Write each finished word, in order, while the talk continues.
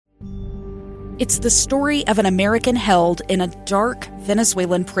It's the story of an American held in a dark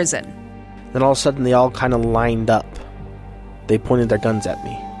Venezuelan prison. Then all of a sudden they all kind of lined up. They pointed their guns at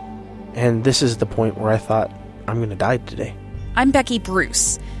me. And this is the point where I thought, I'm going to die today. I'm Becky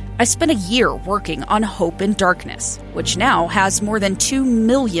Bruce. I spent a year working on Hope in Darkness, which now has more than 2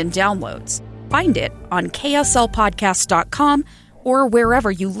 million downloads. Find it on kslpodcast.com or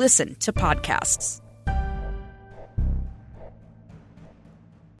wherever you listen to podcasts.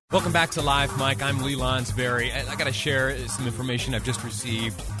 Welcome back to Live Mike. I'm Lee Lonsberry. I got to share some information I've just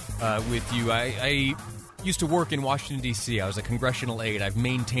received with you. I used to work in Washington, D.C. I was a congressional aide. I've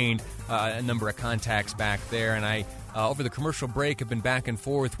maintained a number of contacts back there, and I, over the commercial break, have been back and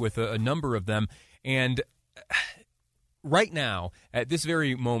forth with a number of them. And right now, at this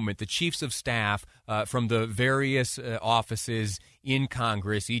very moment, the chiefs of staff from the various offices in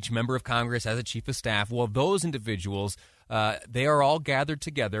Congress, each member of Congress has a chief of staff. Well, those individuals, they are all gathered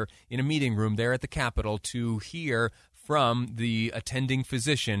together in a meeting room there at the Capitol to hear from the attending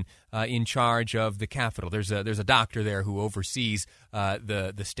physician in charge of the Capitol. There's a doctor there who oversees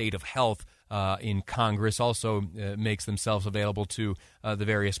the state of health in Congress, also makes themselves available to the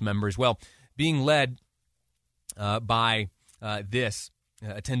various members. Well, being led by this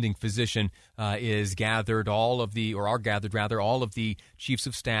attending physician is gathered all of the chiefs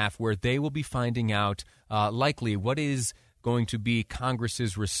of staff, where they will be finding out likely what is going to be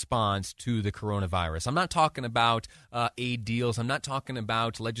Congress's response to the coronavirus. I'm not talking about aid deals. I'm not talking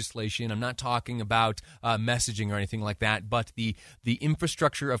about legislation. I'm not talking about messaging or anything like that, but the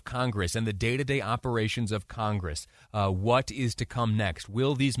infrastructure of Congress and the day-to-day operations of Congress. What is to come next?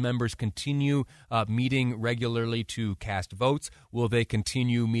 Will these members continue meeting regularly to cast votes? Will they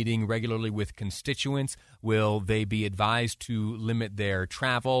continue meeting regularly with constituents? Will they be advised to limit their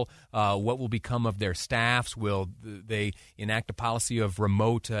travel? What will become of their staffs? Will they enact a policy of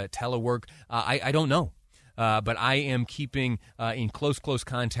remote telework? I don't know. But I am keeping in close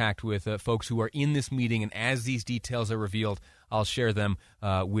contact with folks who are in this meeting, and as these details are revealed, I'll share them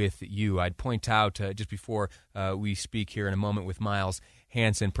with you. I'd point out, just before we speak here in a moment with Miles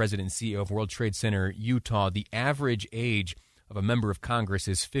Hansen, President and CEO of World Trade Center Utah, the average age of a member of Congress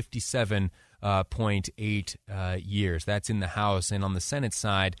is 57.8 years. That's in the House, and on the Senate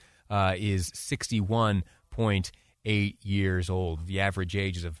side is 61.8 years old, the average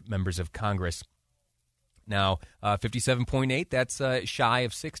ages of members of Congress. Now, 57.8, that's shy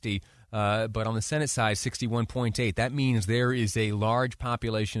of 60, but on the Senate side, 61.8. That means there is a large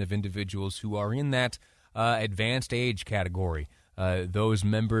population of individuals who are in that advanced age category, those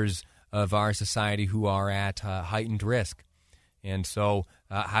members of our society who are at heightened risk. And so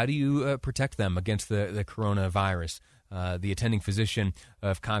how do you protect them against the coronavirus? The attending physician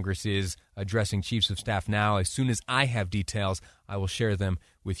of Congress is addressing chiefs of staff now. As soon as I have details, I will share them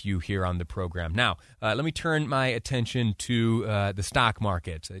with you here on the program. Now, let me turn my attention to the stock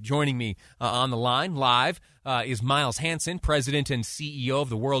market. Joining me on the line live is Miles Hansen, President and CEO of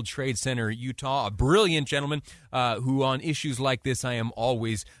the World Trade Center Utah, a brilliant gentleman who on issues like this I am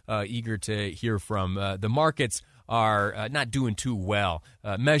always eager to hear from. The markets are not doing too well.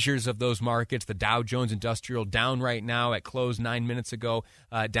 Measures of those markets, the Dow Jones Industrial down right now at close 9 minutes ago,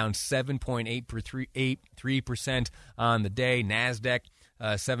 down 7.83% on the day. NASDAQ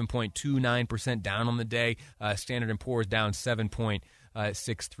 7.29% down on the day. Standard & Poor's down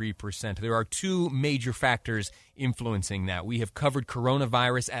 7.63%. There are two major factors influencing that. We have covered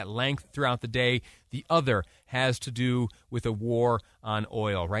coronavirus at length throughout the day. The other has to do with a war on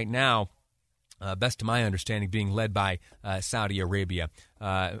oil. Right now, best to my understanding, being led by Saudi Arabia.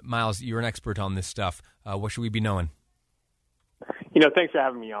 Miles, you're an expert on this stuff. What should we be knowing? Thanks for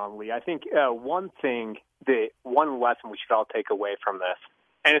having me on, Lee. I think one lesson we should all take away from this,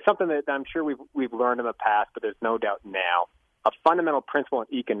 and it's something that I'm sure we've learned in the past, but there's no doubt now, a fundamental principle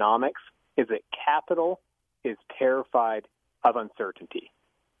in economics is that capital is terrified of uncertainty.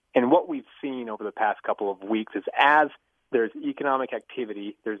 And what we've seen over the past couple of weeks is as there's economic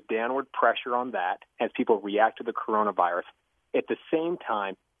activity, there's downward pressure on that as people react to the coronavirus. At the same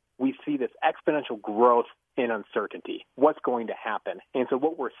time, we see this exponential growth in uncertainty. What's going to happen? And so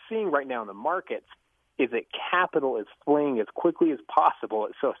what we're seeing right now in the markets is that capital is fleeing as quickly as possible,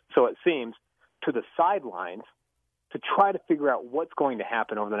 so it seems, to the sidelines to try to figure out what's going to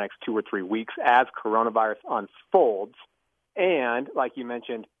happen over the next 2 or 3 weeks as coronavirus unfolds. And, like you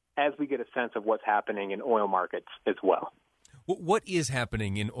mentioned, as we get a sense of what's happening in oil markets as well. What is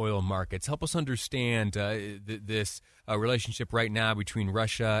happening in oil markets? Help us understand this relationship right now between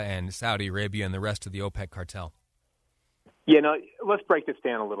Russia and Saudi Arabia and the rest of the OPEC cartel. Let's break this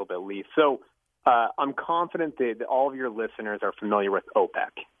down a little bit, Lee. So I'm confident that all of your listeners are familiar with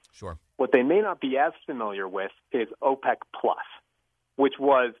OPEC. Sure. What they may not be as familiar with is OPEC Plus, which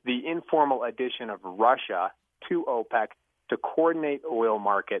was the informal addition of Russia to OPEC to coordinate oil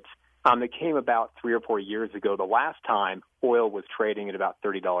markets that came about 3 or 4 years ago, the last time oil was trading at about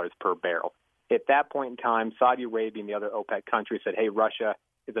 $30 per barrel. At that point in time, Saudi Arabia and the other OPEC countries said, hey, Russia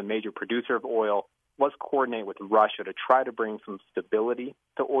is a major producer of oil. Let's coordinate with Russia to try to bring some stability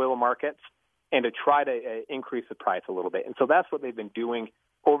to oil markets and to try to increase the price a little bit. And so that's what they've been doing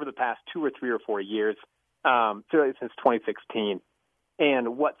over the past 2 or 3 or 4 years, since 2016.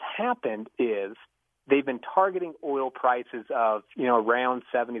 And what's happened is they've been targeting oil prices of, around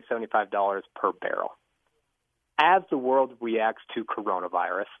 $70, $75 per barrel. As the world reacts to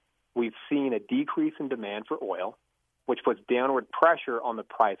coronavirus, we've seen a decrease in demand for oil, which puts downward pressure on the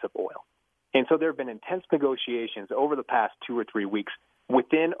price of oil. And so there have been intense negotiations over the past 2 or 3 weeks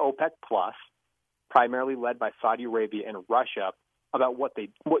within OPEC Plus, primarily led by Saudi Arabia and Russia, about what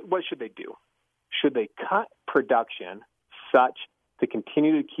should they do. Should they cut production such to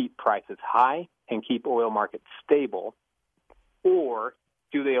continue to keep prices high and keep oil markets stable, or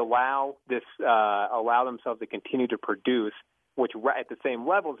do they allow themselves to continue to produce, which at the same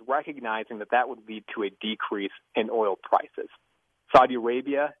levels, recognizing that would lead to a decrease in oil prices? Saudi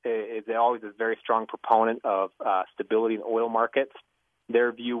Arabia is always a very strong proponent of stability in oil markets.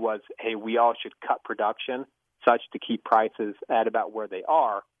 Their view was, hey, we all should cut production such to keep prices at about where they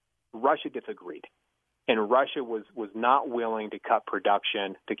are. Russia disagreed. And Russia was not willing to cut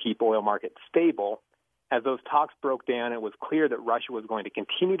production to keep oil markets stable. As those talks broke down, it was clear that Russia was going to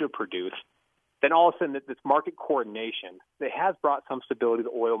continue to produce. Then all of a sudden, this market coordination that has brought some stability to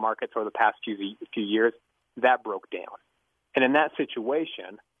oil markets over the past few years, that broke down. And in that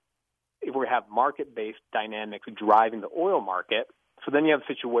situation, if we have market-based dynamics driving the oil market, so then you have a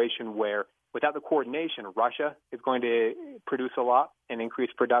situation where without the coordination, Russia is going to produce a lot and increase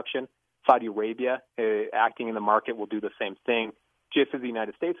production. Saudi Arabia, acting in the market, will do the same thing, just as the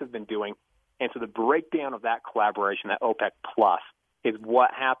United States has been doing. And so the breakdown of that collaboration, that OPEC Plus, is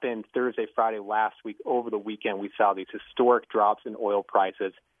what happened Thursday, Friday last week. Over the weekend, we saw these historic drops in oil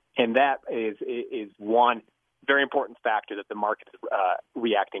prices, and that is one very important factor that the market is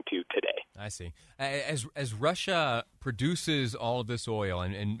reacting to today. I see. As Russia produces all of this oil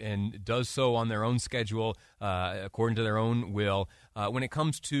and does so on their own schedule, according to their own will, when it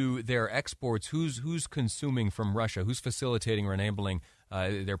comes to their exports, who's consuming from Russia? Who's facilitating or enabling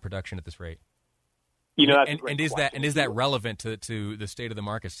their production at this rate? That's is that relevant to the state of the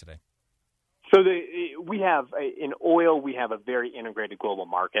markets today? So we have in oil, we have a very integrated global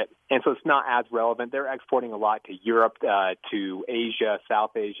market, and so it's not as relevant. They're exporting a lot to Europe, to Asia,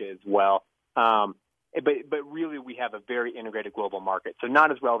 South Asia as well. But really, we have a very integrated global market, so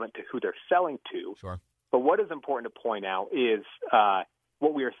not as relevant to who they're selling to. Sure. But what is important to point out is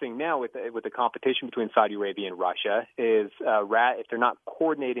what we are seeing now with the competition between Saudi Arabia and Russia is if they're not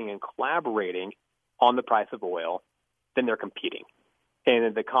coordinating and collaborating on the price of oil, then they're competing.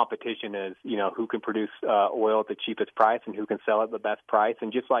 And the competition is, who can produce oil at the cheapest price and who can sell it at the best price.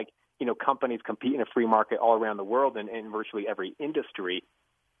 And just like, companies compete in a free market all around the world and in virtually every industry,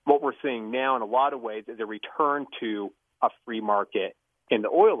 what we're seeing now in a lot of ways is a return to a free market in the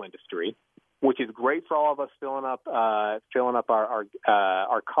oil industry, which is great for all of us filling up our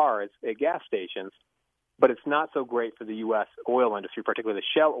cars at gas stations. But it's not so great for the U.S. oil industry, particularly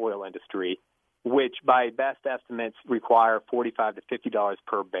the shale oil industry, which by best estimates require $45 to $50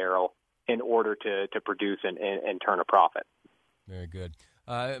 per barrel in order to produce and turn a profit. Very good.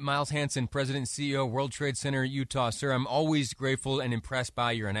 Miles Hansen, President and CEO, World Trade Center, Utah. Sir, I'm always grateful and impressed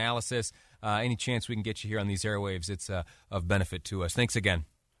by your analysis. Any chance we can get you here on these airwaves, it's of benefit to us. Thanks again.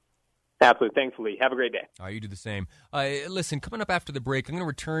 Absolutely. Thanks, Lee. Have a great day. You do the same. Listen, coming up after the break, I'm going to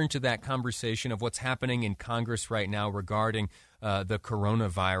return to that conversation of what's happening in Congress right now regarding the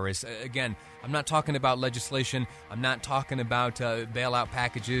coronavirus. Again, I'm not talking about legislation. I'm not talking about bailout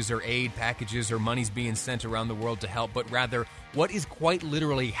packages or aid packages or monies being sent around the world to help, but rather what is quite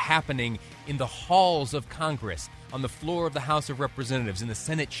literally happening in the halls of Congress, on the floor of the House of Representatives, in the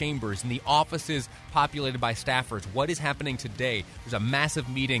Senate chambers, in the offices populated by staffers. What is happening today? There's a massive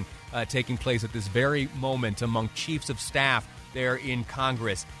meeting taking place at this very moment among chiefs of staff there in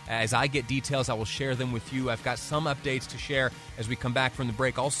Congress. As I get details, I will share them with you. I've got some updates to share as we come back from the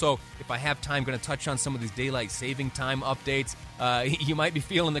break. Also, if I have time, I'm going to touch on some of these daylight saving time updates. You might be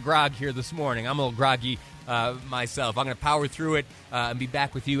feeling the grog here this morning. I'm a little groggy myself. I'm going to power through it and be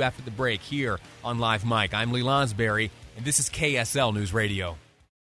back with you after the break here on Live Mike. I'm Lee Lonsberry, and this is KSL News Radio.